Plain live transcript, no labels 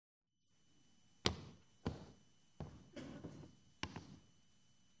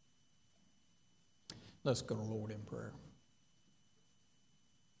Let's go to the Lord in prayer.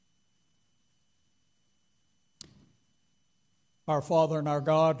 Our Father and our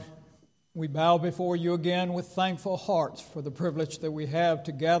God, we bow before you again with thankful hearts for the privilege that we have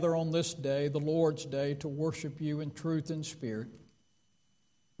to gather on this day, the Lord's Day, to worship you in truth and spirit.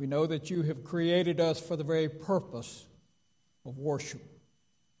 We know that you have created us for the very purpose of worship.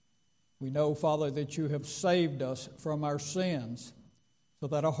 We know, Father, that you have saved us from our sins so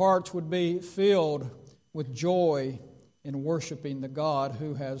that our hearts would be filled with joy in worshiping the God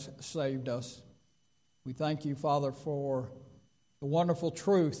who has saved us. We thank you, Father, for the wonderful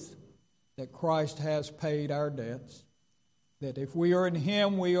truth that Christ has paid our debts, that if we are in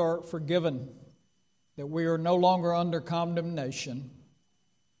Him, we are forgiven, that we are no longer under condemnation,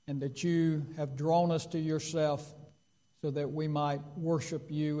 and that you have drawn us to yourself so that we might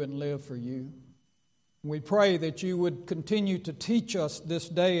worship you and live for you. We pray that you would continue to teach us this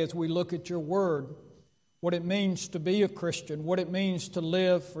day as we look at your word, what it means to be a Christian, what it means to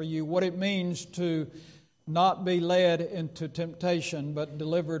live for you, what it means to not be led into temptation but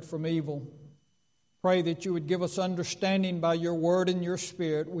delivered from evil. Pray that you would give us understanding by your word and your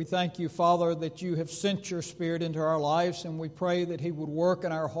spirit. We thank you, Father, that you have sent your spirit into our lives, and we pray that he would work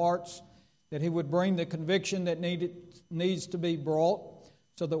in our hearts, that he would bring the conviction that needs to be brought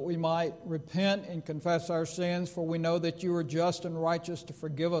so that we might repent and confess our sins, for we know that you are just and righteous to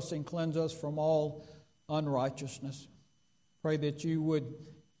forgive us and cleanse us from all unrighteousness. Pray that you would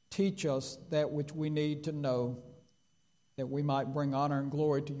teach us that which we need to know, that we might bring honor and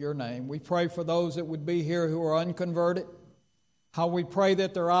glory to your name. We pray for those that would be here who are unconverted, how we pray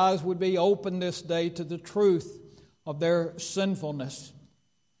that their eyes would be open this day to the truth of their sinfulness.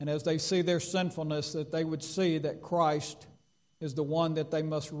 And as they see their sinfulness, that they would see that Christ is the one that they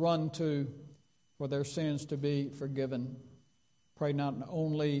must run to for their sins to be forgiven. Pray not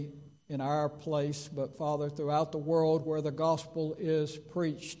only in our place, but Father, throughout the world where the gospel is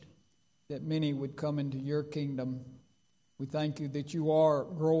preached, that many would come into your kingdom. We thank you that you are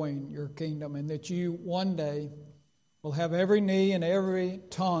growing your kingdom and that you one day will have every knee and every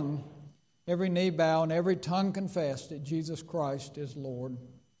tongue, every knee bow and every tongue confess that Jesus Christ is Lord.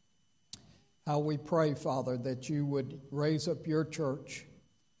 How we pray, Father, that you would raise up your church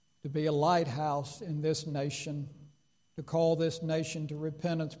to be a lighthouse in this nation, to call this nation to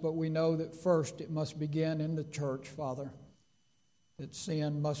repentance, but we know that first it must begin in the church, Father, that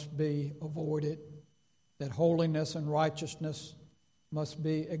sin must be avoided, that holiness and righteousness must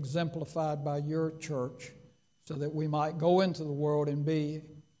be exemplified by your church so that we might go into the world and be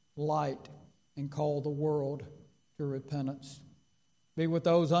light and call the world to repentance. Be with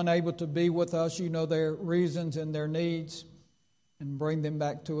those unable to be with us. You know their reasons and their needs, and bring them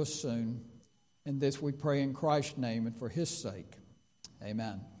back to us soon. And this we pray in Christ's name and for his sake.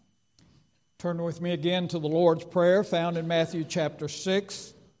 Amen. Turn with me again to the Lord's Prayer found in Matthew chapter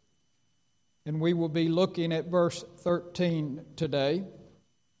 6. And we will be looking at verse 13 today.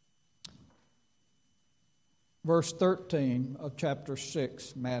 Verse 13 of chapter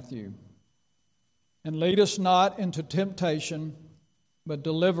 6, Matthew. And lead us not into temptation, but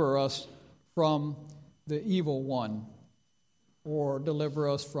deliver us from the evil one, or deliver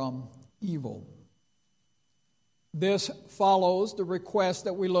us from evil. This follows the request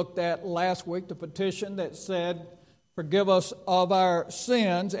that we looked at last week, the petition that said, forgive us of our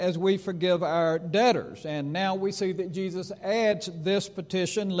sins as we forgive our debtors. And now we see that Jesus adds this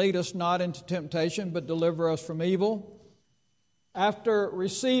petition, lead us not into temptation, but deliver us from evil. After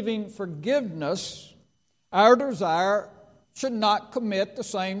receiving forgiveness, our desire should not commit the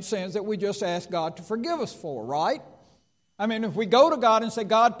same sins that we just asked God to forgive us for, right? I mean, if we go to God and say,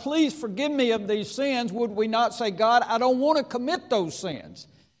 God, please forgive me of these sins, would we not say, God, I don't want to commit those sins.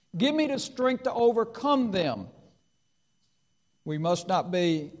 Give me the strength to overcome them. We must not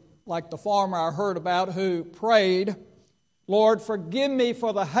be like the farmer I heard about who prayed, Lord, forgive me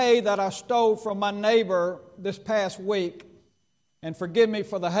for the hay that I stole from my neighbor this past week, and forgive me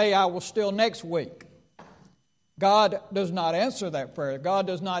for the hay I will steal next week. God does not answer that prayer. God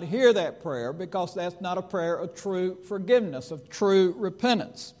does not hear that prayer because that's not a prayer of true forgiveness, of true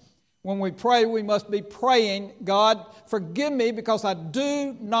repentance. When we pray, we must be praying, God, forgive me because I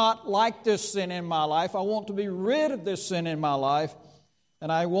do not like this sin in my life. I want to be rid of this sin in my life,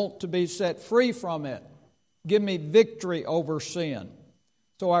 and I want to be set free from it. Give me victory over sin.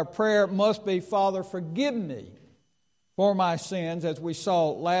 So our prayer must be, Father, forgive me for my sins, as we saw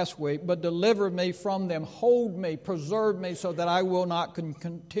last week, but deliver me from them, hold me, preserve me so that I will not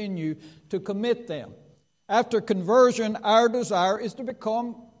continue to commit them. After conversion, our desire is to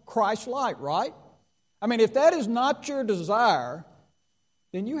become Christ-like, right? I mean, if that is not your desire,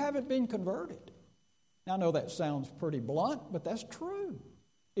 then you haven't been converted. I know that sounds pretty blunt, but that's true.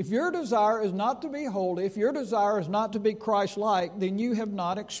 If your desire is not to be holy, if your desire is not to be Christ-like, then you have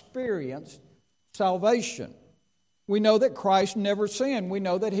not experienced salvation. We know that Christ never sinned. We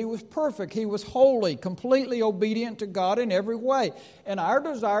know that He was perfect. He was holy, completely obedient to God in every way. And our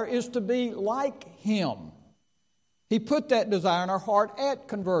desire is to be like Him. He put that desire in our heart at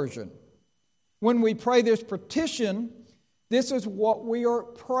conversion. When we pray this petition, this is what we are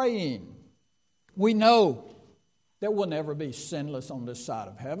praying. We know that we'll never be sinless on this side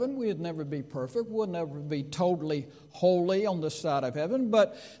of heaven. We'll never be perfect. We'll never be totally holy on this side of heaven.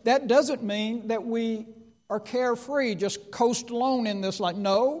 But that doesn't mean that we are carefree, just coast alone in this life.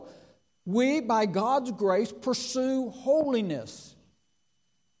 No, we, by God's grace, pursue holiness.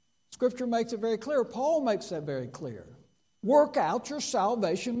 Scripture makes it very clear. Paul makes that very clear. Work out your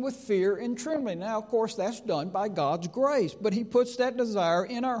salvation with fear and trembling. Now, of course, that's done by God's grace, but He puts that desire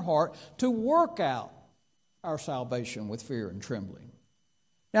in our heart to work out our salvation with fear and trembling.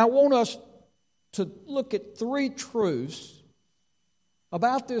 Now, I want us to look at 3 truths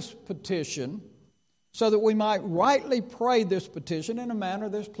about this petition so that we might rightly pray this petition in a manner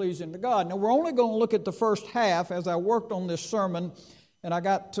that's pleasing to God. Now, we're only going to look at the first half. As I worked on this sermon and I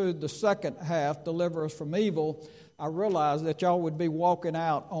got to the second half, deliver us from evil, I realized that y'all would be walking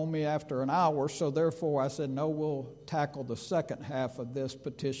out on me after an hour, so therefore I said, no, we'll tackle the second half of this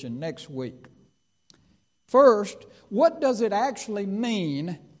petition next week. First, what does it actually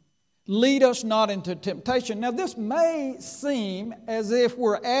mean, lead us not into temptation? Now, this may seem as if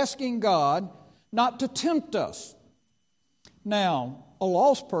we're asking God not to tempt us. Now, a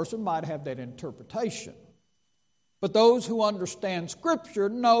lost person might have that interpretation. But those who understand Scripture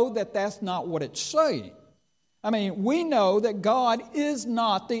know that that's not what it's saying. I mean, we know that God is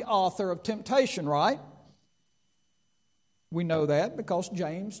not the author of temptation, right? We know that because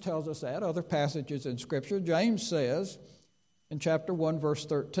James tells us that. Other passages in Scripture, James says in chapter 1, verse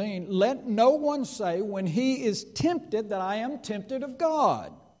 13, let no one say when he is tempted that I am tempted of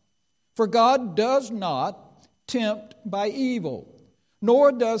God. For God does not tempt by evil,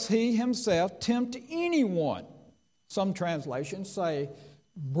 nor does He Himself tempt anyone. Some translations say,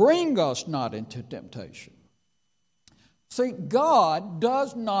 bring us not into temptation. See, God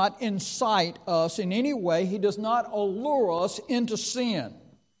does not incite us in any way. He does not allure us into sin.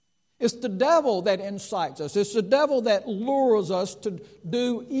 It's the devil that incites us. It's the devil that lures us to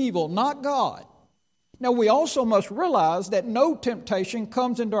do evil, not God. Now, we also must realize that no temptation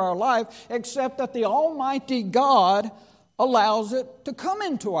comes into our life except that the Almighty God allows it to come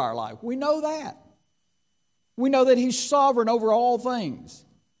into our life. We know that. We know that He's sovereign over all things,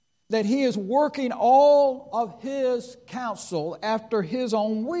 that He is working all of His counsel after His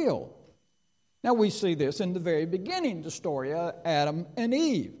own will. Now, we see this in the very beginning, the story of Adam and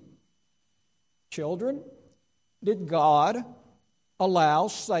Eve. Children, did God allow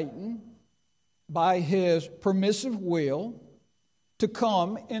Satan, by his permissive will, to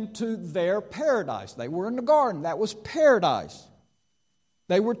come into their paradise? They were in the garden. That was paradise.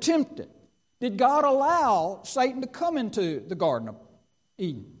 They were tempted. Did God allow Satan to come into the Garden of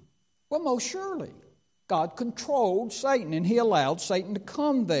Eden? Well, most surely. God controlled Satan, and He allowed Satan to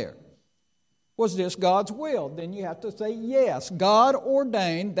come there. Was this God's will? Then you have to say yes. God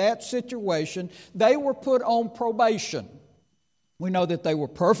ordained that situation. They were put on probation. We know that they were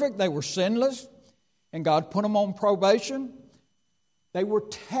perfect. They were sinless. And God put them on probation. They were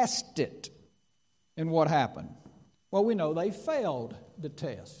tested. And what happened? Well, we know they failed the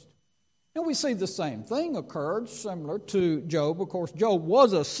test. And we see the same thing occurred, similar to Job. Of course, Job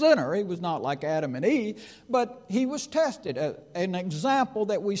was a sinner. He was not like Adam and Eve, but he was tested. An example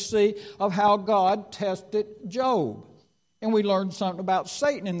that we see of how God tested Job. And we learned something about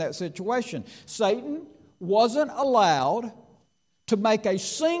Satan in that situation. Satan wasn't allowed to make a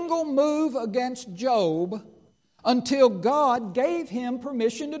single move against Job until God gave him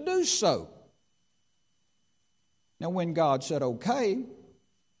permission to do so. Now, when God said okay,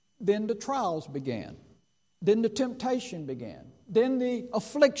 then the trials began. Then the temptation began. Then the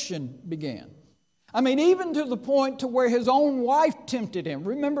affliction began. I mean, even to the point to where his own wife tempted him.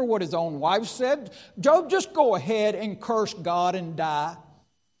 Remember what his own wife said? Job, just go ahead and curse God and die.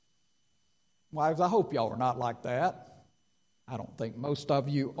 Wives, I hope y'all are not like that. I don't think most of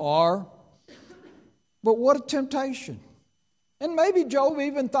you are. But what a temptation. And maybe Job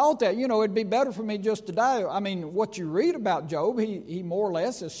even thought that, it'd be better for me just to die. I mean, what you read about Job, he more or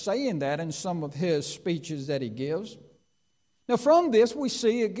less is saying that in some of his speeches that he gives. Now, from this, we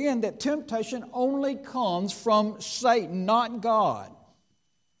see again that temptation only comes from Satan, not God.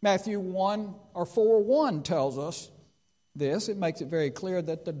 Matthew 4:1 tells us this, it makes it very clear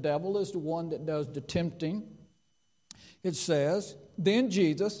that the devil is the one that does the tempting. It says, then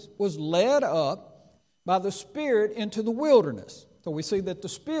Jesus was led up by the Spirit into the wilderness. So we see that the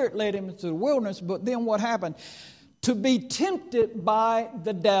Spirit led him into the wilderness, but then what happened? To be tempted by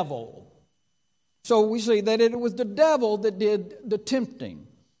the devil. So we see that it was the devil that did the tempting.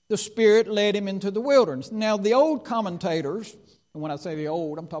 The Spirit led him into the wilderness. Now the old commentators, and when I say the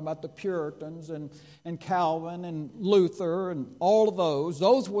old, I'm talking about the Puritans and Calvin and Luther and all of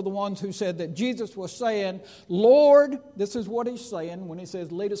those were the ones who said that Jesus was saying, Lord, this is what he's saying when he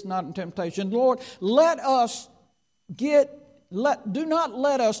says, lead us not in temptation. Lord, do not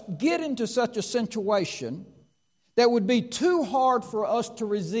let us get into such a situation that would be too hard for us to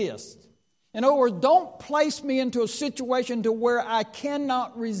resist. In other words, don't place me into a situation to where I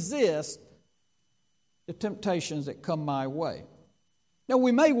cannot resist the temptations that come my way. Now,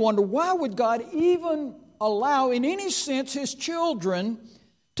 we may wonder, why would God even allow, in any sense, His children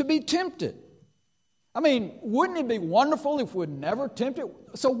to be tempted? I mean, wouldn't it be wonderful if we'd never tempted?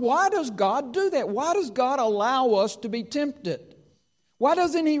 So why does God do that? Why does God allow us to be tempted? Why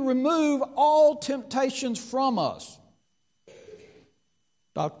doesn't He remove all temptations from us?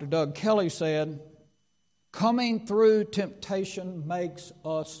 Dr. Doug Kelly said, coming through temptation makes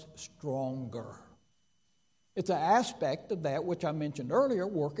us stronger. It's an aspect of that which I mentioned earlier,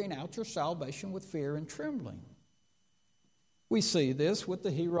 working out your salvation with fear and trembling. We see this with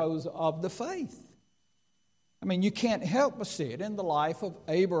the heroes of the faith. I mean, you can't help but see it in the life of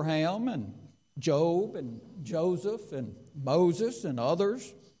Abraham and Job and Joseph and Moses and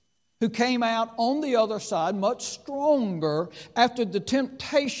others who came out on the other side much stronger after the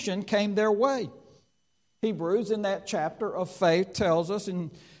temptation came their way. Hebrews in that chapter of faith tells us in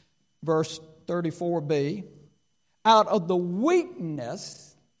verse 34b, out of the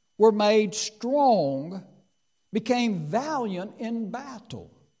weakness were made strong, became valiant in battle.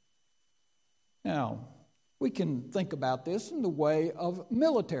 Now, we can think about this in the way of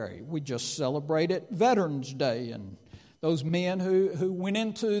military. We just celebrated Veterans Day, and those men who went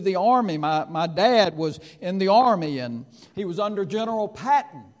into the Army. My dad was in the Army, and he was under General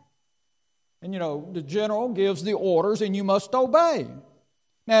Patton. And, the general gives the orders, and you must obey.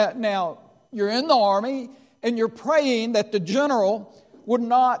 Now you're in the Army, and you're praying that the general would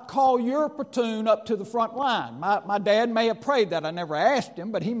not call your platoon up to the front line. My dad may have prayed that. I never asked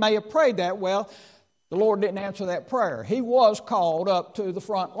him, but he may have prayed that. Well, the Lord didn't answer that prayer. He was called up to the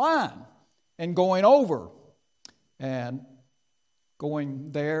front line and going over and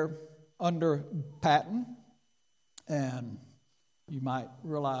going there under Patton. And you might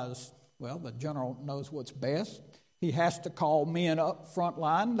realize, well, the general knows what's best. He has to call men up front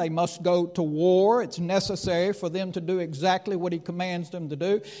line. They must go to war. It's necessary for them to do exactly what he commands them to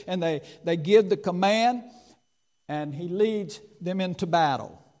do. And they give the command, and he leads them into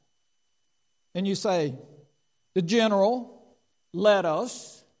battle. And you say, the general led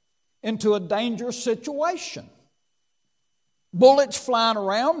us into a dangerous situation. Bullets flying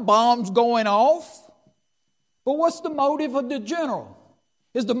around, bombs going off. But what's the motive of the general?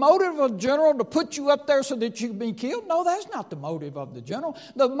 Is the motive of the general to put you up there so that you can be killed? No, that's not the motive of the general.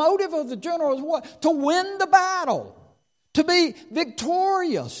 The motive of the general is what? To win the battle. To be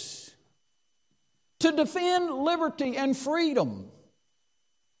victorious. To defend liberty and freedom.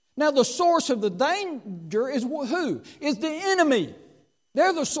 Now, the source of the danger is who? Is the enemy.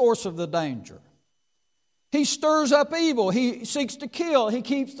 They're the source of the danger. He stirs up evil. He seeks to kill.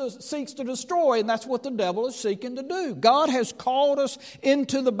 He seeks to destroy. And that's what the devil is seeking to do. God has called us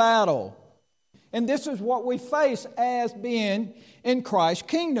into the battle. And this is what we face as being in Christ's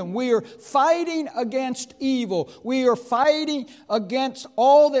kingdom. We are fighting against evil. We are fighting against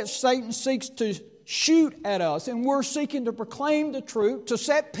all that Satan seeks to shoot at us. And we're seeking to proclaim the truth, to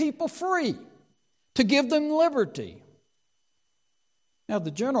set people free, to give them liberty. Now,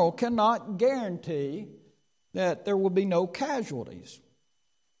 the general cannot guarantee that there will be no casualties.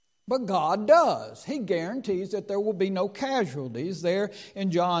 But God does. He guarantees that there will be no casualties. There in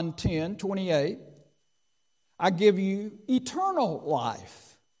John 10:28, I give you eternal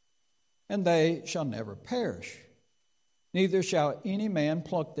life, and they shall never perish. Neither shall any man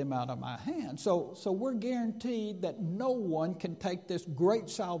pluck them out of my hand. So we're guaranteed that no one can take this great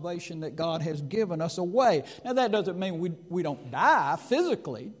salvation that God has given us away. Now that doesn't mean we don't die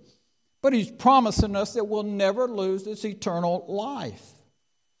physically, but He's promising us that we'll never lose this eternal life.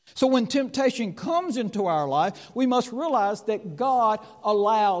 So when temptation comes into our life, we must realize that God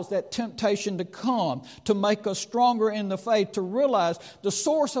allows that temptation to come to make us stronger in the faith, to realize the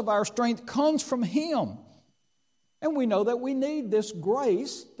source of our strength comes from Him. And we know that we need this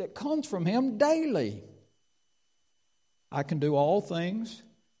grace that comes from Him daily. I can do all things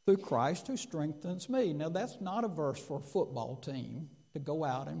through Christ who strengthens me. Now, that's not a verse for a football team to go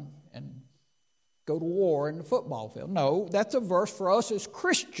out and go to war in the football field. No, that's a verse for us as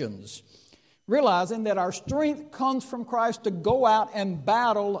Christians, realizing that our strength comes from Christ to go out and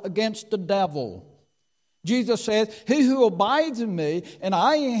battle against the devil. Jesus says, "He who abides in me and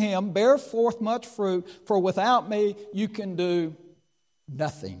I in him bear forth much fruit, for without me you can do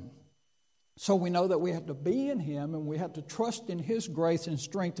nothing." So we know that we have to be in him and we have to trust in his grace and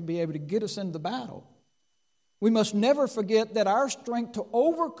strength to be able to get us into the battle. We must never forget that our strength to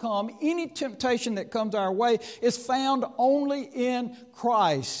overcome any temptation that comes our way is found only in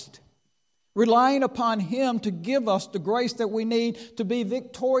Christ. Relying upon him to give us the grace that we need to be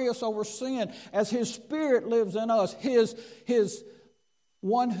victorious over sin as his Spirit lives in us, his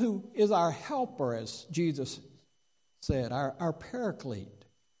one who is our helper, as Jesus said, our paraclete.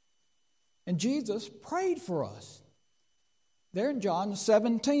 And Jesus prayed for us. There in John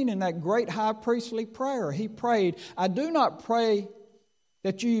 17, in that great high priestly prayer, he prayed, "I do not pray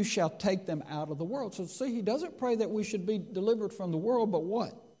that you shall take them out of the world." So see, he doesn't pray that we should be delivered from the world, but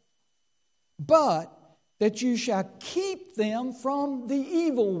what? But that you shall keep them from the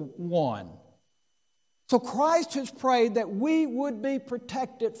evil one. So Christ has prayed that we would be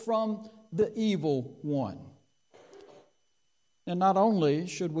protected from the evil one. And not only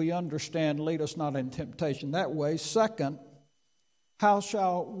should we understand, lead us not in temptation that way. Second, how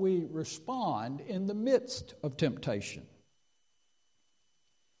shall we respond in the midst of temptation?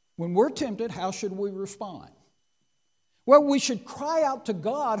 When we're tempted, how should we respond? Well, we should cry out to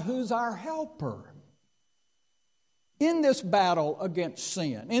God, who's our helper. In this battle against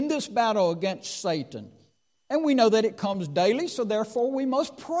sin, in this battle against Satan. And we know that it comes daily, so therefore we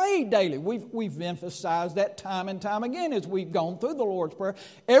must pray daily. We've emphasized that time and time again as we've gone through the Lord's Prayer.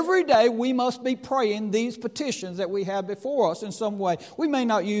 Every day we must be praying these petitions that we have before us in some way. We may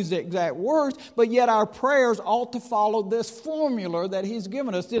not use the exact words, but yet our prayers ought to follow this formula that he's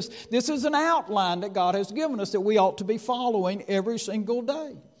given us. This is an outline that God has given us that we ought to be following every single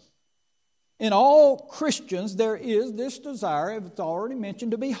day. In all Christians, there is this desire, as it's already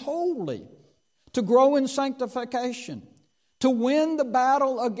mentioned, to be holy, to grow in sanctification, to win the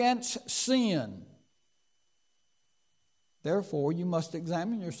battle against sin. Therefore, you must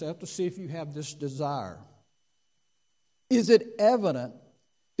examine yourself to see if you have this desire. Is it evident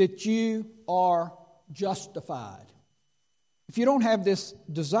that you are justified? If you don't have this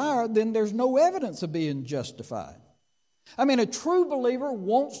desire, then there's no evidence of being justified. I mean, a true believer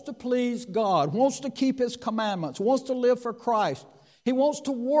wants to please God, wants to keep his commandments, wants to live for Christ. He wants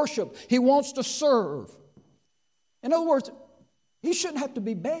to worship. He wants to serve. In other words, he shouldn't have to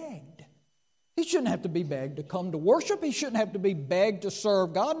be begged. He shouldn't have to be begged to come to worship. He shouldn't have to be begged to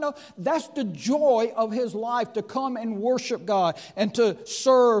serve God. No, that's the joy of his life, to come and worship God and to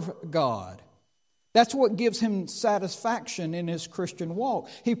serve God. That's what gives him satisfaction in his Christian walk.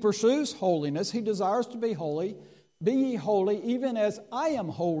 He pursues holiness. He desires to be holy. "Be ye holy, even as I am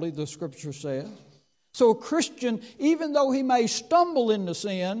holy," the Scripture says. So a Christian, even though he may stumble into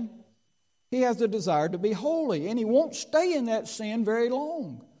sin, he has a desire to be holy, and he won't stay in that sin very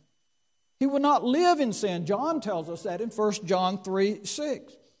long. He will not live in sin. John tells us that in 1 John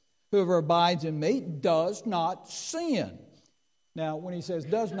 3:6. "Whoever abides in me does not sin." Now, when he says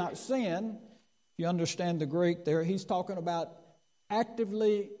does not sin, if you understand the Greek there, he's talking about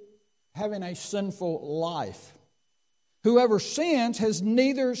actively having a sinful life. Whoever sins has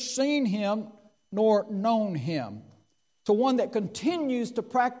neither seen him nor known him. So one that continues to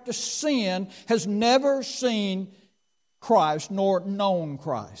practice sin has never seen Christ nor known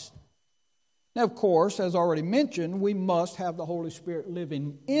Christ. Now, of course, as already mentioned, we must have the Holy Spirit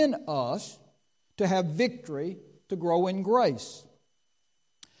living in us to have victory, to grow in grace.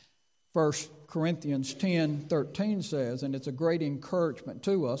 1 Corinthians 10:13 says, and it's a great encouragement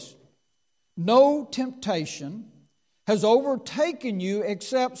to us, "No temptation has overtaken you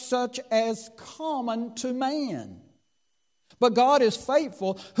except such as common to man. But God is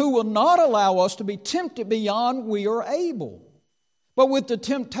faithful, who will not allow us to be tempted beyond we are able. But with the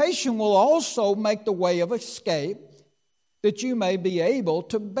temptation will also make the way of escape, that you may be able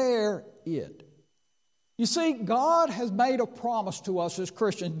to bear it." You see, God has made a promise to us as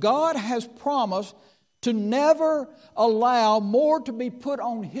Christians. God has promised to never allow more to be put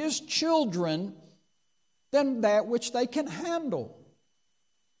on His children than that which they can handle.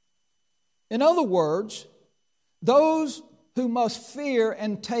 In other words, those who must fear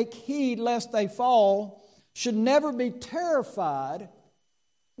and take heed lest they fall should never be terrified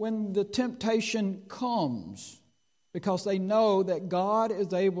when the temptation comes, because they know that God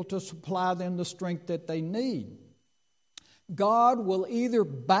is able to supply them the strength that they need. God will either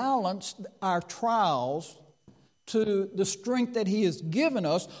balance our trials to the strength that He has given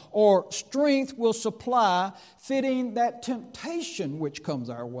us, or strength will supply fitting that temptation which comes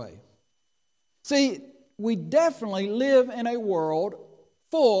our way. See, we definitely live in a world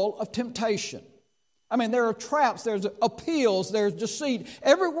full of temptation. I mean, there are traps, there's appeals, there's deceit.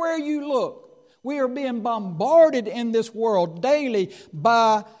 Everywhere you look, we are being bombarded in this world daily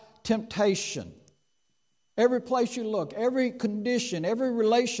by temptation. Every place you look, every condition, every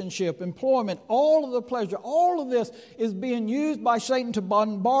relationship, employment, all of the pleasure, all of this is being used by Satan to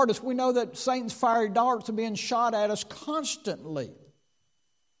bombard us. We know that Satan's fiery darts are being shot at us constantly.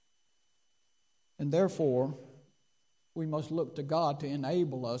 And therefore, we must look to God to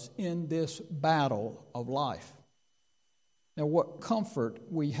enable us in this battle of life. Now, what comfort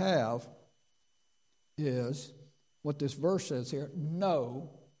we have is what this verse says here: no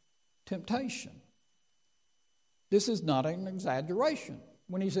temptation. This is not an exaggeration.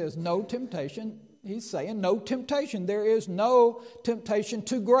 When he says no temptation, he's saying no temptation. There is no temptation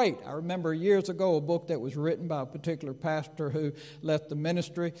too great. I remember years ago a book that was written by a particular pastor who left the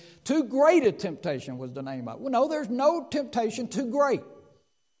ministry. Too Great a Temptation was the name of it. Well, no, there's no temptation too great.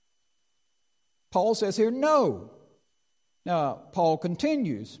 Paul says here, no. Now, Paul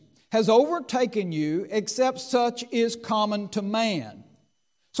continues, has overtaken you except such is common to man.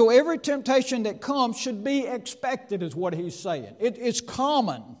 So every temptation that comes should be expected, is what he's saying. It's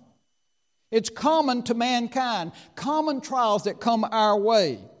common. It's common to mankind. Common trials that come our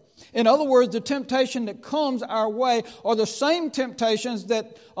way. In other words, the temptation that comes our way are the same temptations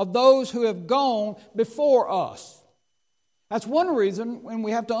that of those who have gone before us. That's one reason when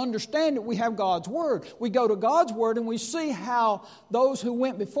we have to understand that we have God's Word. We go to God's Word and we see how those who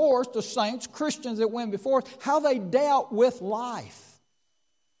went before us, the saints, Christians that went before us, how they dealt with life.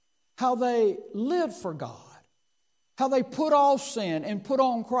 How they lived for God, how they put off sin and put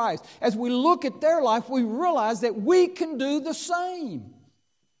on Christ. As we look at their life, we realize that we can do the same.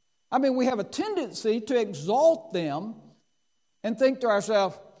 I mean, we have a tendency to exalt them and think to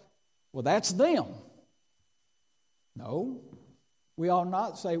ourselves, well, that's them. No, we ought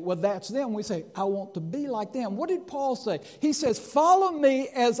not say, well, that's them. We say, I want to be like them. What did Paul say? He says, follow me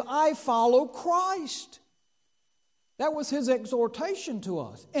as I follow Christ. That was his exhortation to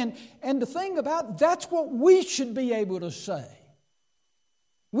us. And the thing about it, that's what we should be able to say.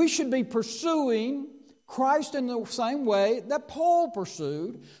 We should be pursuing Christ in the same way that Paul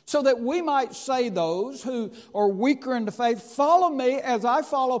pursued, so that we might say, those who are weaker in the faith, follow me as I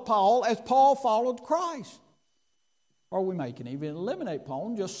follow Paul, as Paul followed Christ. Or we may can even eliminate Paul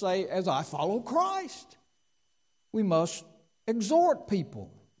and just say, as I follow Christ. We must exhort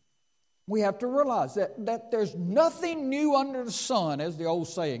people. We have to realize that there's nothing new under the sun, as the old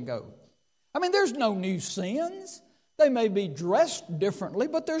saying goes. I mean, there's no new sins. They may be dressed differently,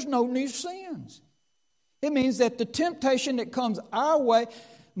 but there's no new sins. It means that the temptation that comes our way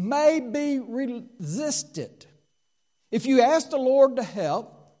may be resisted. If you ask the Lord to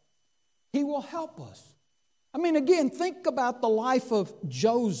help, He will help us. I mean, again, think about the life of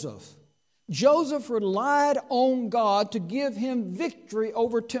Joseph. Joseph relied on God to give him victory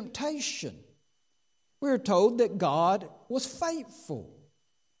over temptation. We are told that God was faithful.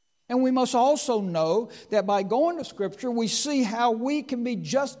 And we must also know that by going to Scripture, we see how we can be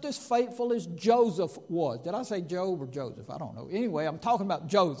just as faithful as Joseph was. Did I say Job or Joseph? I don't know. Anyway, I'm talking about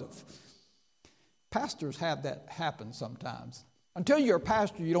Joseph. Pastors have that happen sometimes. Until you're a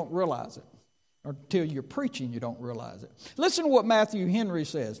pastor, you don't realize it. Or until you're preaching, you don't realize it. Listen to what Matthew Henry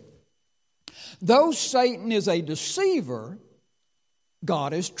says. Though Satan is a deceiver,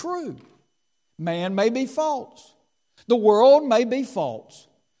 God is true. Man may be false. The world may be false.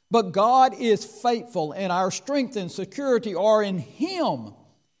 But God is faithful, and our strength and security are in Him.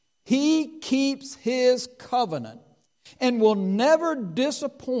 He keeps His covenant and will never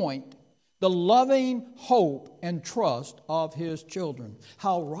disappoint the loving hope and trust of His children.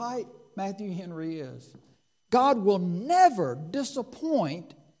 How right Matthew Henry is. God will never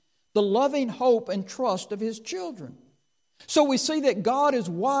disappoint the loving hope and trust of His children. So we see that God is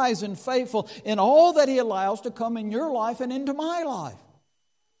wise and faithful in all that He allows to come in your life and into my life.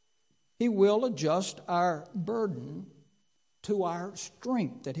 He will adjust our burden to our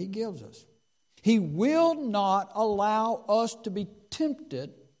strength that He gives us. He will not allow us to be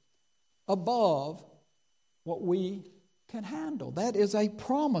tempted above what we can handle. That is a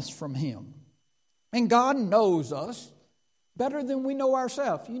promise from Him. And God knows us. better than we know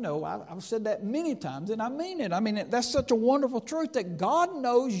ourselves. You know, I've said that many times, and I mean it. I mean, that's such a wonderful truth that God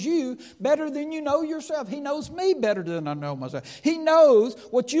knows you better than you know yourself. He knows me better than I know myself. He knows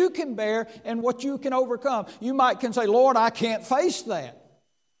what you can bear and what you can overcome. You can say, Lord, I can't face that.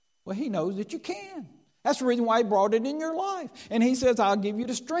 Well, He knows that you can. That's the reason why He brought it in your life. And He says, I'll give you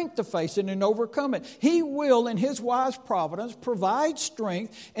the strength to face it and overcome it. He will, in His wise providence, provide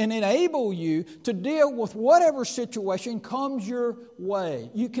strength and enable you to deal with whatever situation comes your way.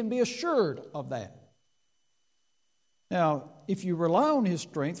 You can be assured of that. Now, if you rely on His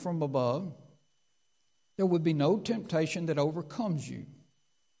strength from above, there would be no temptation that overcomes you.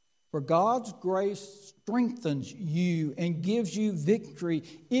 For God's grace strengthens you and gives you victory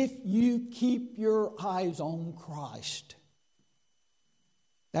if you keep your eyes on Christ.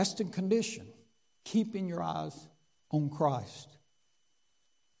 That's the condition, keeping your eyes on Christ.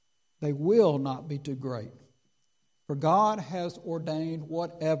 They will not be too great. For God has ordained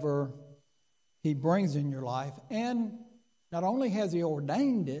whatever He brings in your life. And not only has He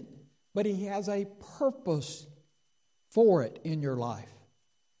ordained it, but He has a purpose for it in your life.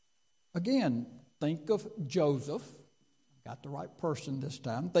 Again, think of Joseph. Got the right person this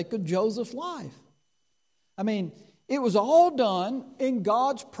time. Think of Joseph's life. I mean, it was all done in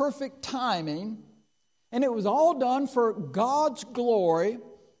God's perfect timing, and it was all done for God's glory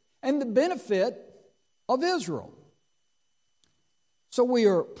and the benefit of Israel. So we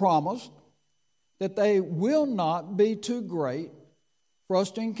are promised that they will not be too great for us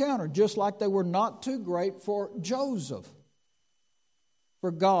to encounter, just like they were not too great for Joseph.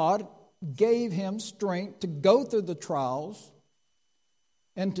 For God gave him strength to go through the trials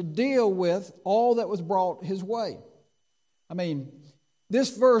and to deal with all that was brought his way. I mean,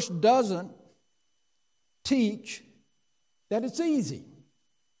 this verse doesn't teach that it's easy.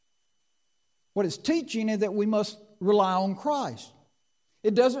 What it's teaching is that we must rely on Christ.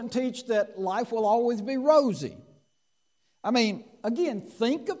 It doesn't teach that life will always be rosy. I mean, again,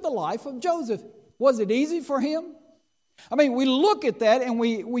 think of the life of Joseph. Was it easy for him? I mean, we look at that and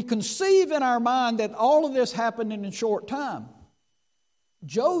we conceive in our mind that all of this happened in a short time.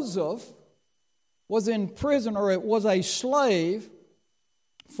 Joseph was in prison, or it was a slave,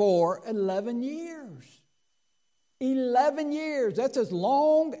 for 11 years. 11 years. That's as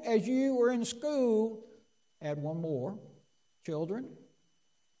long as you were in school. Add one more. Children.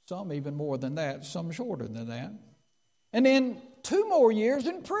 Some even more than that. Some shorter than that. And then 2 more years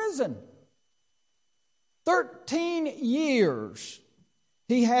in prison. 13 years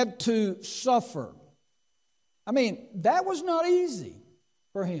he had to suffer. I mean, that was not easy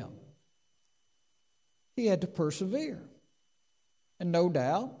for him. He had to persevere. And no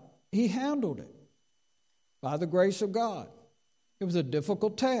doubt, he handled it by the grace of God. It was a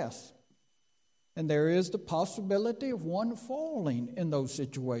difficult task. And there is the possibility of one falling in those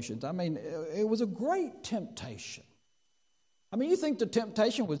situations. I mean, it was a great temptation. I mean, you think the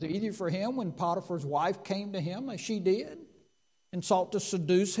temptation was easy for him when Potiphar's wife came to him, as she did, and sought to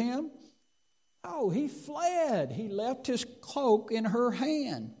seduce him? Oh, he fled. He left his cloak in her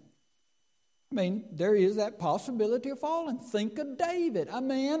hand. I mean, there is that possibility of falling. Think of David, a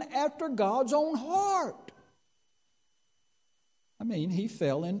man after God's own heart. I mean, he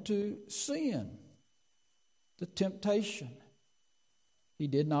fell into sin, the temptation. He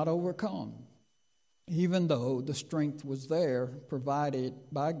did not overcome. Even though the strength was there, provided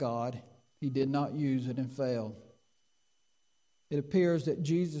by God, he did not use it and failed. It appears that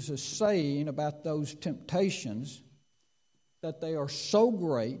Jesus is saying about those temptations that they are so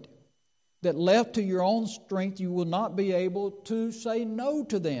great that left to your own strength, you will not be able to say no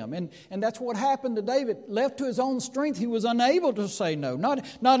to them. And that's what happened to David. Left to his own strength, he was unable to say no.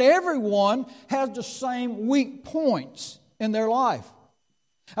 Not everyone has the same weak points in their life.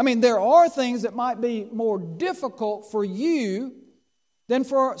 I mean, there are things that might be more difficult for you than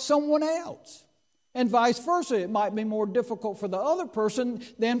for someone else. And vice versa, it might be more difficult for the other person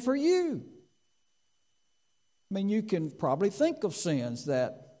than for you. I mean, you can probably think of sins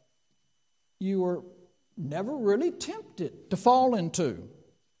that you were never really tempted to fall into.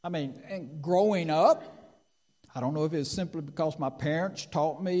 I mean, and growing up, I don't know if it's simply because my parents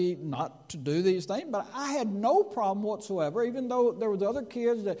taught me not to do these things, but I had no problem whatsoever, even though there was other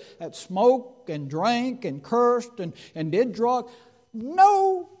kids that smoked and drank and cursed and did drugs.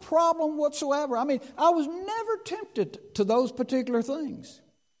 No problem whatsoever. I mean, I was never tempted to those particular things.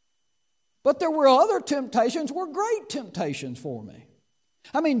 But there were other temptations, were great temptations for me.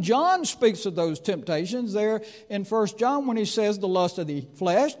 I mean, John speaks of those temptations there in 1 John when he says the lust of the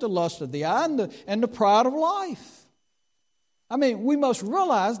flesh, the lust of the eye, and the pride of life. I mean, we must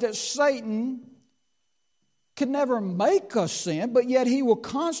realize that Satan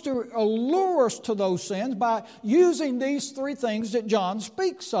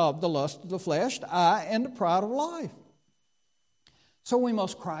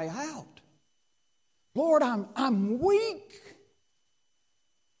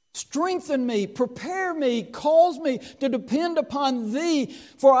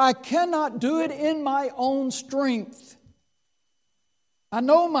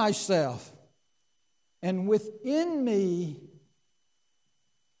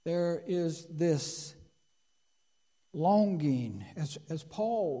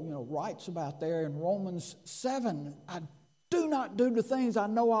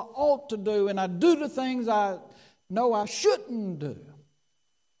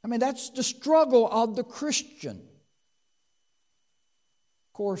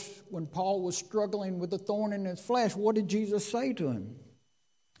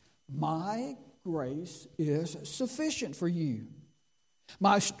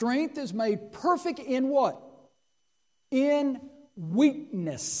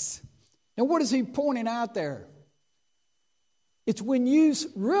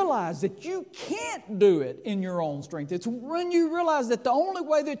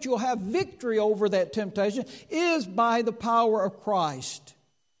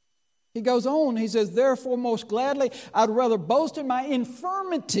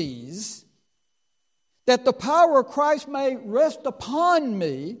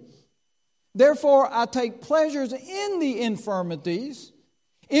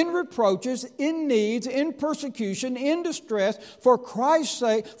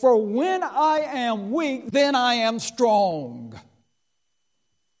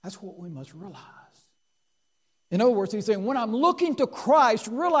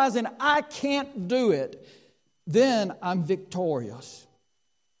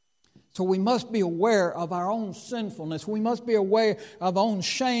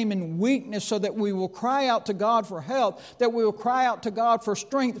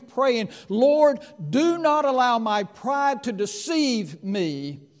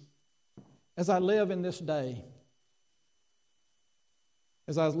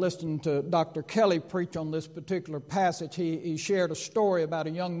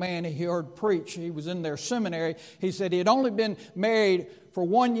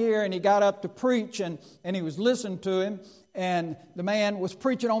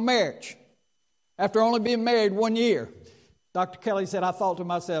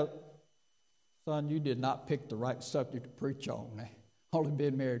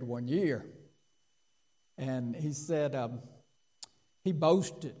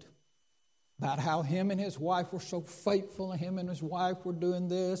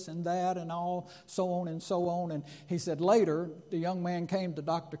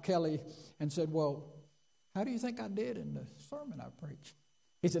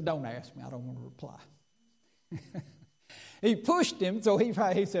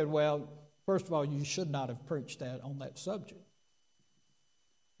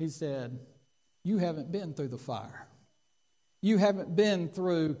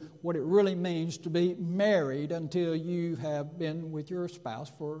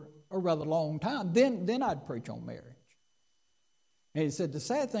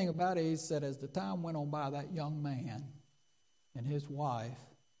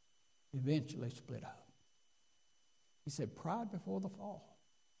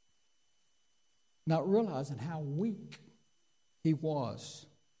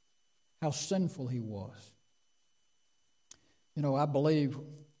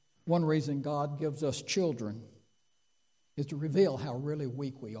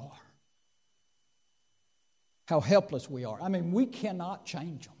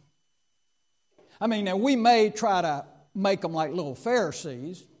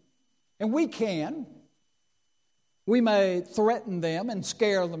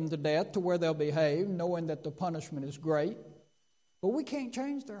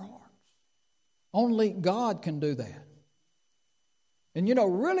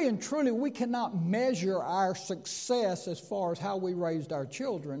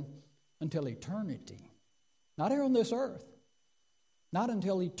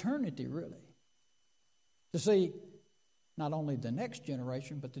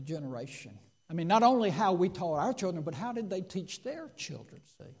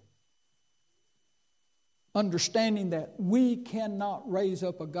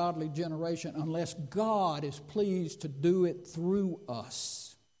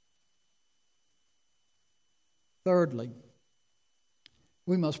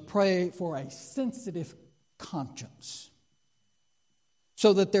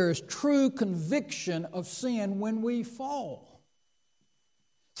so that there is true conviction of sin when we fall.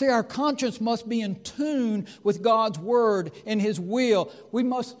 See, our conscience must be in tune with God's Word and His will. We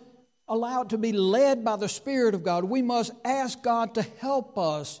must allow it to be led by the Spirit of God. We must ask God to help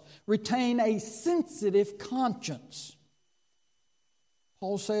us retain a sensitive conscience.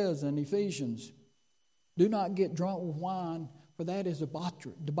 Paul says in Ephesians, do not get drunk with wine, for that is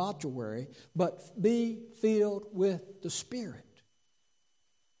debauchery, but be filled with the Spirit.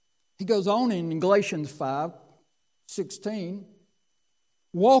 He goes on in Galatians 5:16,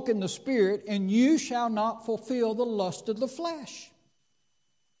 walk in the Spirit, and you shall not fulfill the lust of the flesh.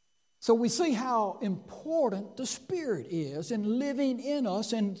 So we see how important the Spirit is in living in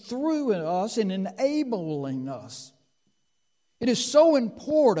us and through us and enabling us. It is so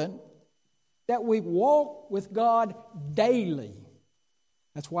important that we walk with God daily.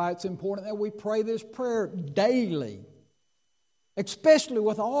 That's why it's important that we pray this prayer daily. Especially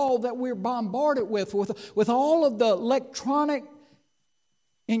with all that we're bombarded with all of the electronic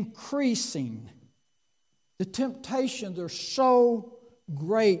increasing. The temptations are so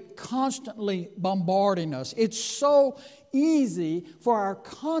great, constantly bombarding us. It's so easy for our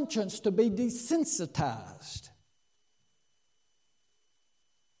conscience to be desensitized.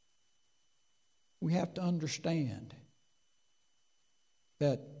 We have to understand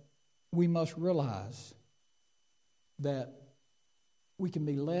that we must realize that we can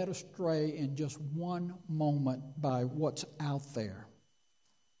be led astray in just one moment by what's out there.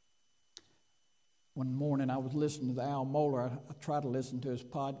 One morning I was listening to Al Mohler. I try to listen to his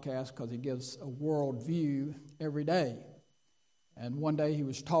podcast because he gives a world view every day. And one day he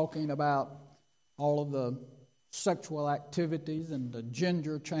was talking about all of the sexual activities and the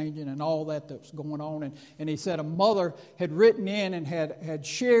gender changing and all that's going on. And he said a mother had written in and had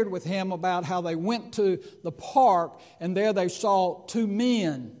shared with him about how they went to the park and there they saw two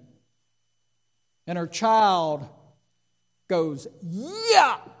men. And her child goes,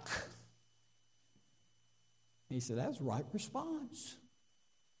 yuck! He said, that was the right response.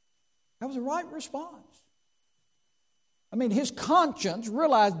 That was the right response. I mean, his conscience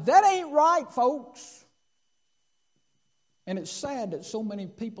realized that ain't right, folks. And it's sad that so many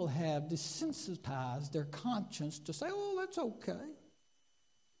people have desensitized their conscience to say, oh, that's okay.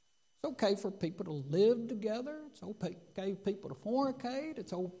 It's okay for people to live together. It's okay for people to fornicate.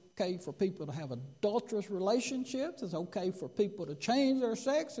 It's okay for people to have adulterous relationships. It's okay for people to change their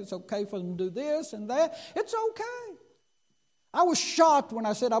sex. It's okay for them to do this and that. It's okay. I was shocked when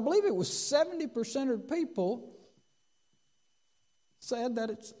I said, I believe it was 70% of people said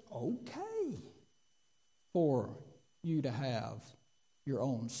that it's okay for you to have your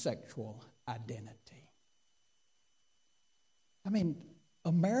own sexual identity. I mean,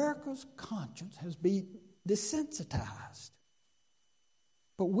 America's conscience has been desensitized.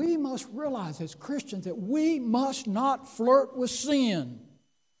 But we must realize as Christians that we must not flirt with sin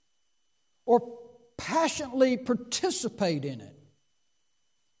or passionately participate in it.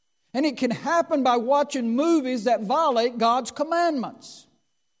 And it can happen by watching movies that violate God's commandments.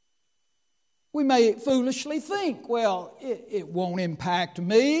 We may foolishly think, well, it won't impact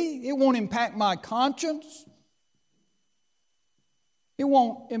me. It won't impact my conscience. It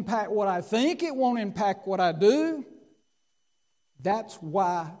won't impact what I think. It won't impact what I do. That's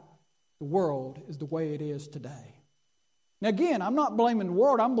why the world is the way it is today. Now again, I'm not blaming the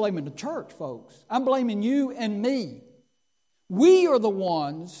world. I'm blaming the church, folks. I'm blaming you and me. We are the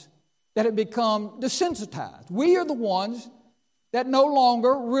ones that have become desensitized. We are the ones that no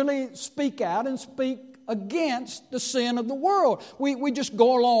longer really speak out and speak against the sin of the world. We just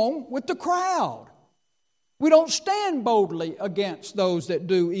go along with the crowd. We don't stand boldly against those that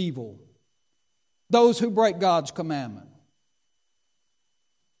do evil, those who break God's commandment.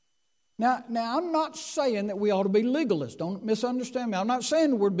 Now, I'm not saying that we ought to be legalists. Don't misunderstand me. I'm not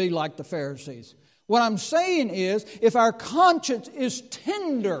saying we'd be like the Pharisees. What I'm saying is, if our conscience is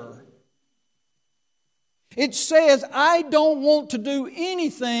tender, it says, I don't want to do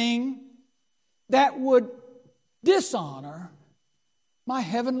anything that would dishonor my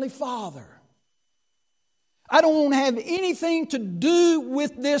Heavenly Father. I don't want to have anything to do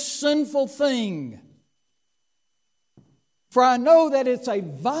with this sinful thing. For I know that it's a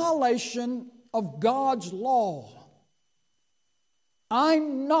violation of God's law.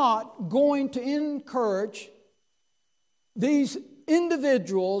 I'm not going to encourage these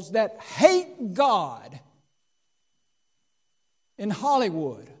individuals that hate God in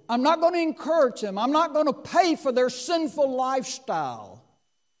Hollywood. I'm not going to encourage them. I'm not going to pay for their sinful lifestyle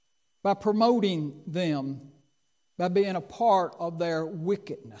by promoting them, by being a part of their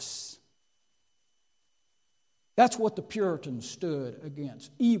wickedness. That's what the Puritans stood against,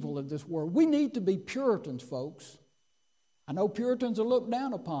 evil of this world. We need to be Puritans, folks. I know Puritans are looked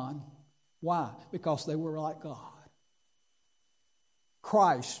down upon. Why? Because they were like God.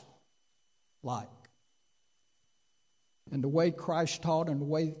 Christ-like. And the way Christ taught and the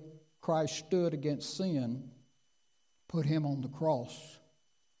way Christ stood against sin put him on the cross.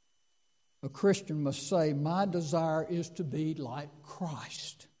 A Christian must say, my desire is to be like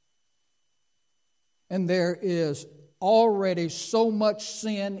Christ. And there is already so much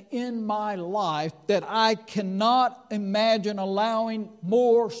sin in my life that I cannot imagine allowing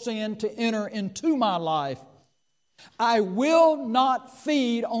more sin to enter into my life. I will not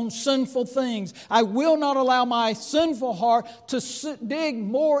feed on sinful things. I will not allow my sinful heart to dig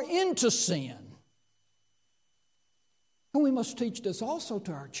more into sin. And we must teach this also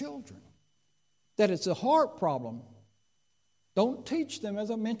to our children, that it's a heart problem. Don't teach them, as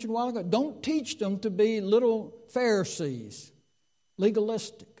I mentioned a while ago, don't teach them to be little Pharisees,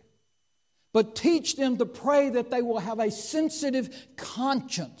 legalistic. But teach them to pray that they will have a sensitive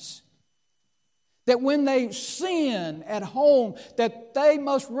conscience. That when they sin at home, that they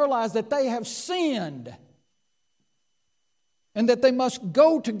must realize that they have sinned. And that they must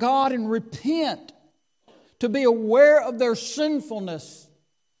go to God and repent, to be aware of their sinfulness.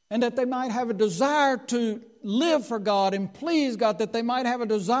 And that they might have a desire to live for God and please God, that they might have a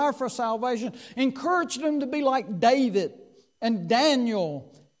desire for salvation. Encourage them to be like David and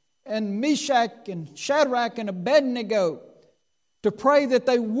Daniel and Meshach and Shadrach and Abednego, to pray that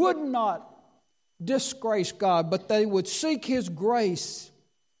they would not disgrace God, but they would seek His grace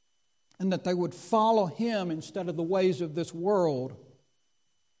and that they would follow Him instead of the ways of this world,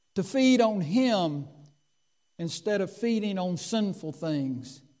 to feed on Him instead of feeding on sinful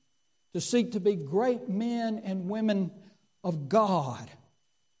things, to seek to be great men and women of God,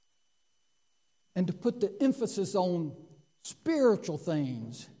 and to put the emphasis on spiritual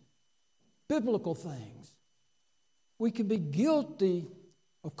things, biblical things. We can be guilty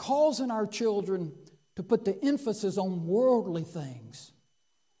of causing our children to put the emphasis on worldly things,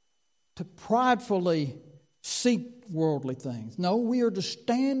 to pridefully seek worldly things. No, we are to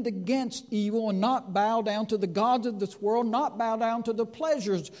stand against evil and not bow down to the gods of this world, not bow down to the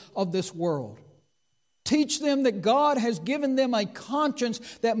pleasures of this world. Teach them that God has given them a conscience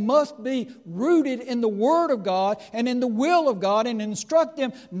that must be rooted in the Word of God and in the will of God, and instruct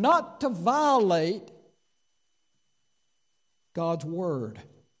them not to violate God's Word,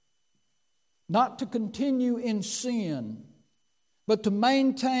 not to continue in sin, but to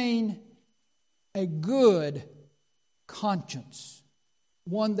maintain a good conscience,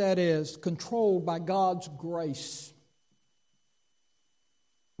 one that is controlled by God's grace.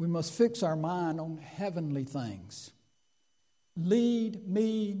 We must fix our mind on heavenly things. Lead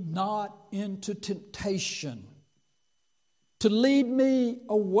me not into temptation. To lead me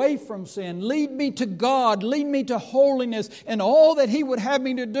away from sin. Lead me to God. Lead me to holiness and all that He would have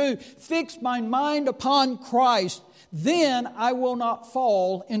me to do. Fix my mind upon Christ. Then I will not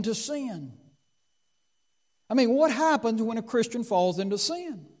fall into sin. I mean, what happens when a Christian falls into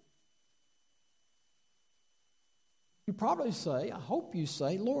sin? You probably say, I hope you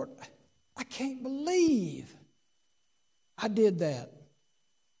say, Lord, I can't believe I did that.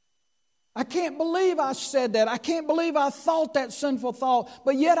 I can't believe I said that. I can't believe I thought that sinful thought.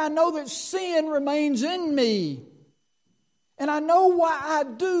 But yet I know that sin remains in me. And I know why I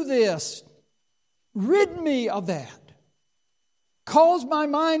do this. Rid me of that. Cause my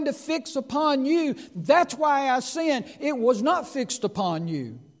mind to fix upon you. That's why I sin. It was not fixed upon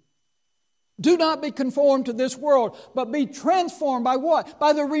you. Do not be conformed to this world, but be transformed by what?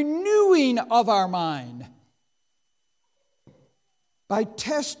 By the renewing of our mind. By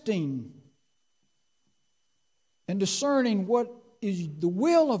testing and discerning what is the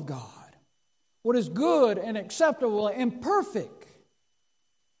will of God, what is good and acceptable and perfect.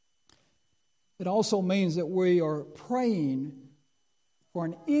 It also means that we are praying for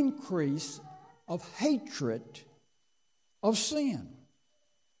an increase of hatred of sin.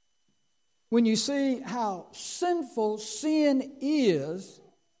 When you see how sinful sin is,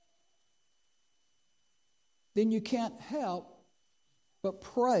 then you can't help but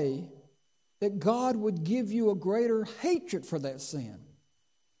pray that God would give you a greater hatred for that sin.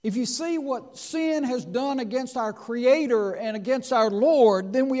 If you see what sin has done against our Creator and against our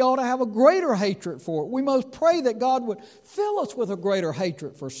Lord, then we ought to have a greater hatred for it. We must pray that God would fill us with a greater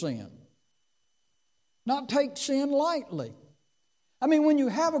hatred for sin. Not take sin lightly. I mean, when you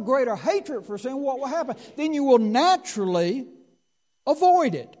have a greater hatred for sin, what will happen? Then you will naturally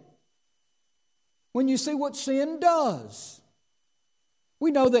avoid it. When you see what sin does.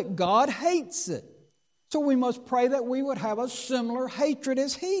 We know that God hates it. So we must pray that we would have a similar hatred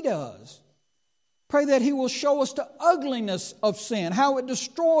as He does. Pray that He will show us the ugliness of sin, how it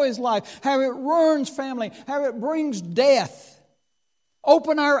destroys life, how it ruins family, how it brings death.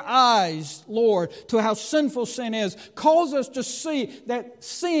 Open our eyes, Lord, to how sinful sin is. Cause us to see that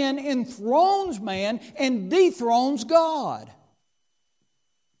sin enthrones man and dethrones God.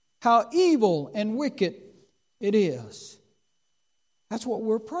 How evil and wicked it is. That's what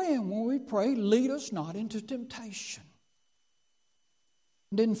we're praying when we pray, lead us not into temptation.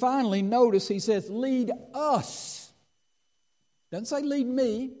 And then finally, notice he says, lead us. Doesn't say lead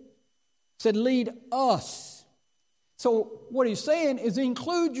me. He said lead us. So what he's saying is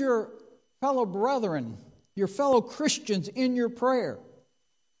include your fellow brethren, your fellow Christians in your prayer.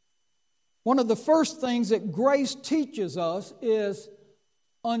 One of the first things that grace teaches us is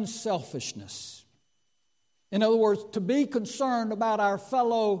unselfishness. In other words, to be concerned about our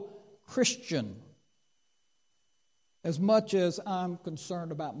fellow Christian as much as I'm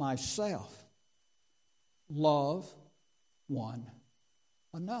concerned about myself. Love one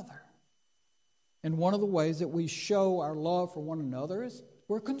another. And one of the ways that we show our love for one another is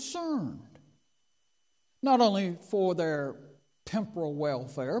we're concerned. Not only for their temporal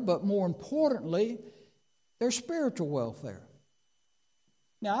welfare, but more importantly, their spiritual welfare.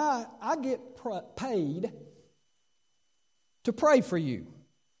 Now, I get paid to pray for you.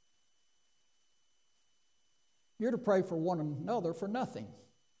 You're to pray for one another for nothing.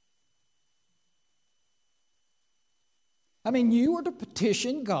 I mean, you are to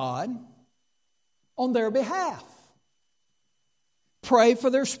petition God on their behalf. Pray for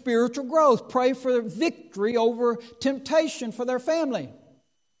their spiritual growth. Pray for their victory over temptation for their family.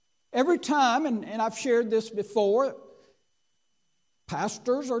 Every time, and I've shared this before,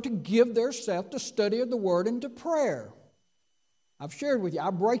 pastors are to give themselves to study of the Word and to prayer. I've shared with you, I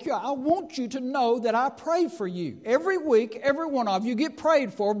want you to know that I pray for you. Every week, every one of you get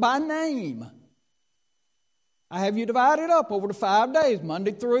prayed for by name. I have you divided up over the 5 days,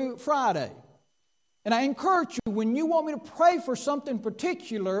 Monday through Friday. And I encourage you, when you want me to pray for something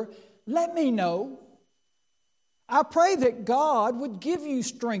particular, let me know. I pray that God would give you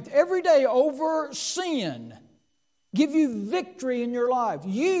strength every day over sin. Give you victory in your life.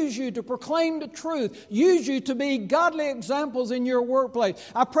 Use you to proclaim the truth. Use you to be godly examples in your workplace.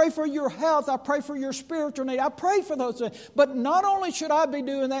 I pray for your health. I pray for your spiritual need. I pray for those things. But not only should I be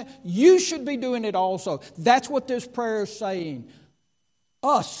doing that, you should be doing it also. That's what this prayer is saying.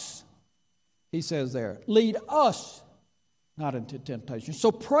 Us, he says there. Lead us not into temptation. So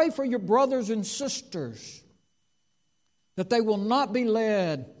pray for your brothers and sisters that they will not be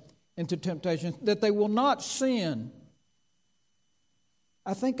led into temptation, that they will not sin.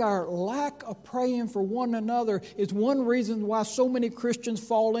 I think our lack of praying for one another is one reason why so many Christians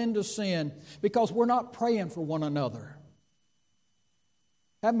fall into sin, because we're not praying for one another.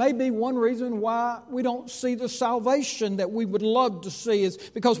 That may be one reason why we don't see the salvation that we would love to see, is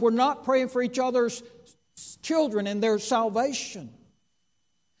because we're not praying for each other's children and their salvation.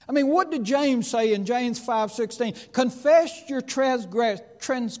 I mean, what did James say in James 5:16? Confess your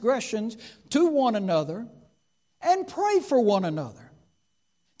transgressions to one another and pray for one another,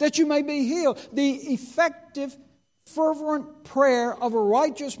 that you may be healed. The effective, fervent prayer of a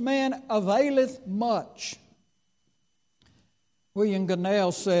righteous man availeth much. William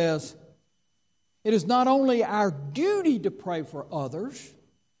Gannell says, it is not only our duty to pray for others,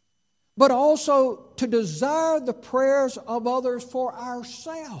 but also to desire the prayers of others for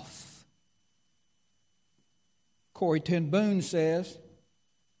ourselves. Corrie ten Boom says,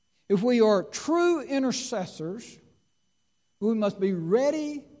 if we are true intercessors, we must be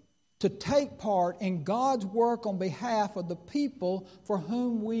ready to take part in God's work on behalf of the people for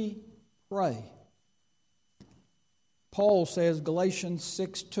whom we pray. Paul says, Galatians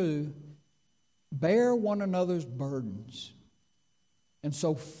 6:2, bear one another's burdens, and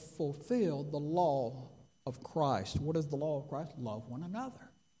so fulfill the law of Christ. What is the law of Christ? Love one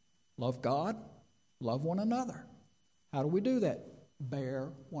another. Love God, love one another. How do we do that?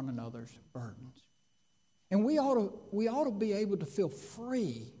 Bear one another's burdens. And we ought to be able to feel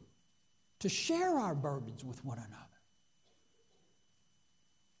free to share our burdens with one another.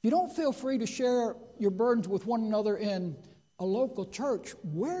 If you don't feel free to share your burdens with one another in a local church,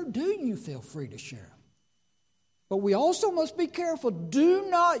 where do you feel free to share them? But we also must be careful. Do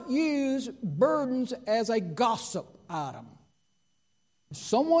not use burdens as a gossip item. If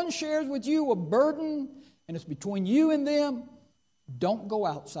someone shares with you a burden and it's between you and them, don't go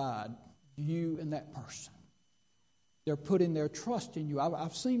outside you and that person. They're putting their trust in you.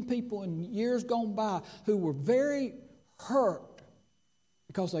 I've seen people in years gone by who were very hurt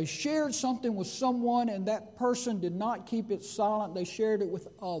because they shared something with someone and that person did not keep it silent. They shared it with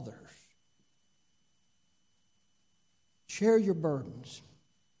others. Share your burdens.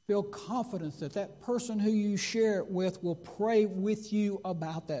 Feel confidence that that person who you share it with will pray with you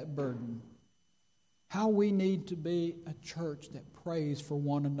about that burden. How we need to be a church that prays for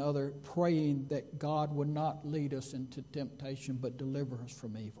one another, praying that God would not lead us into temptation but deliver us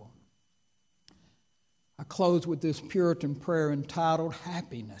from evil. I close with this Puritan prayer entitled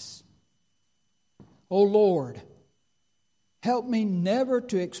Happiness. O Lord, help me never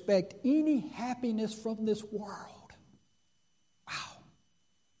to expect any happiness from this world. Wow.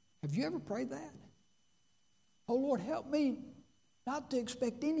 Have you ever prayed that? Oh Lord, help me not to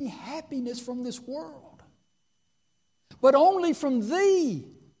expect any happiness from this world, but only from Thee.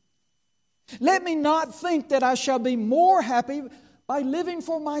 Let me not think that I shall be more happy by living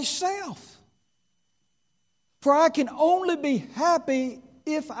for myself. For I can only be happy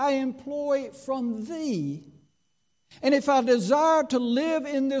if I employ from Thee, and if I desire to live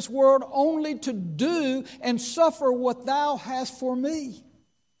in this world only to do and suffer what Thou hast for me.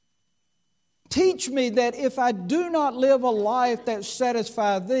 Teach me that if I do not live a life that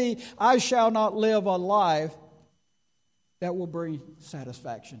satisfies Thee, I shall not live a life that will bring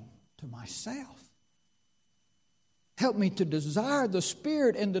satisfaction to myself. Help me to desire the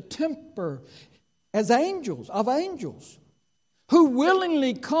spirit and the temper as angels, who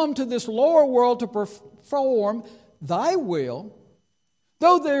willingly come to this lower world to perform Thy will,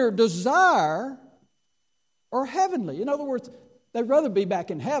 though their desire are heavenly. In other words, they'd rather be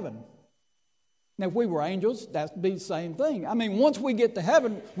back in heaven. Now, if we were angels, that'd be the same thing. I mean, once we get to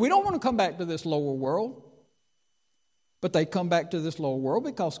heaven, we don't want to come back to this lower world. But they come back to this lower world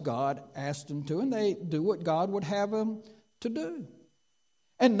because God asked them to, and they do what God would have them to do.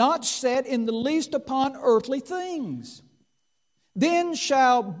 And not set in the least upon earthly things. Then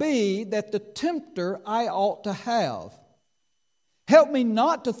shall be that the tempter I ought to have. Help me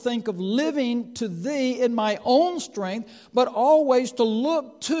not to think of living to Thee in my own strength, but always to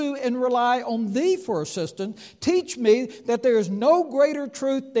look to and rely on Thee for assistance. Teach me that there is no greater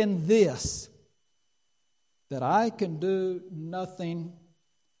truth than this, that I can do nothing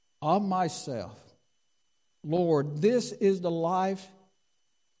of myself. Lord, this is the life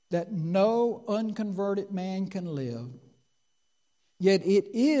that no unconverted man can live. Yet it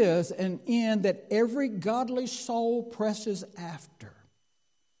is an end that every godly soul presses after.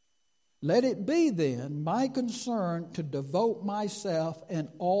 Let it be then my concern to devote myself and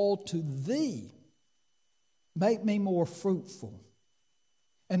all to Thee. Make me more fruitful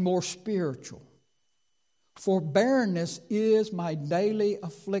and more spiritual. For barrenness is my daily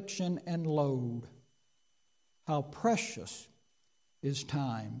affliction and load. How precious is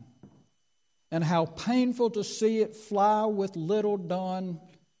time, and how painful to see it fly with little done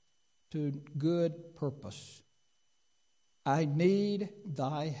to good purpose. I need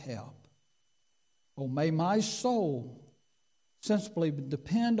Thy help. Oh, may my soul sensibly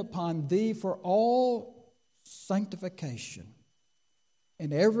depend upon Thee for all sanctification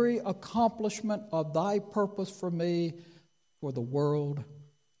and every accomplishment of Thy purpose for me, for the world,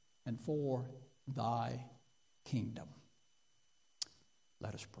 and for Thy kingdom.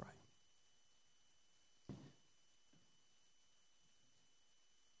 Let us pray.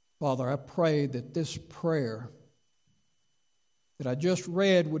 Father, I pray that this prayer that I just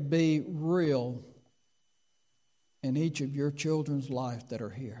read would be real in each of your children's life that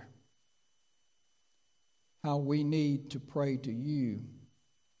are here. How we need to pray to you.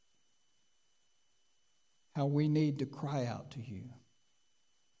 How we need to cry out to you.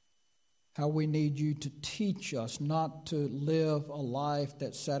 How we need you to teach us not to live a life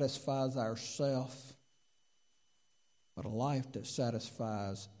that satisfies ourselves, but a life that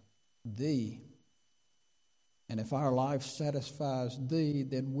satisfies Thee. And if our life satisfies Thee,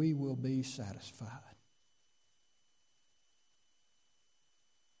 then we will be satisfied.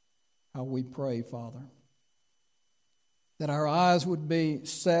 How we pray, Father, that our eyes would be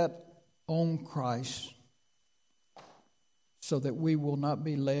set on Christ, so that we will not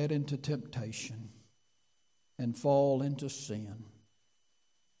be led into temptation and fall into sin,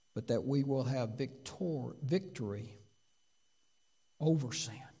 but that we will have victory over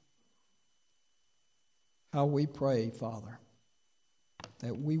sin. How we pray, Father,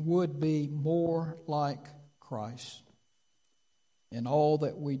 that we would be more like Christ in all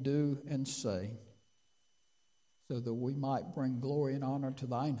that we do and say, so that we might bring glory and honor to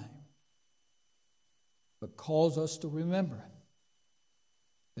Thy name. But cause us to remember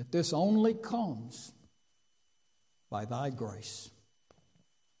that this only comes by Thy grace.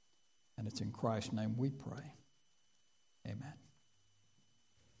 And it's in Christ's name we pray. Amen.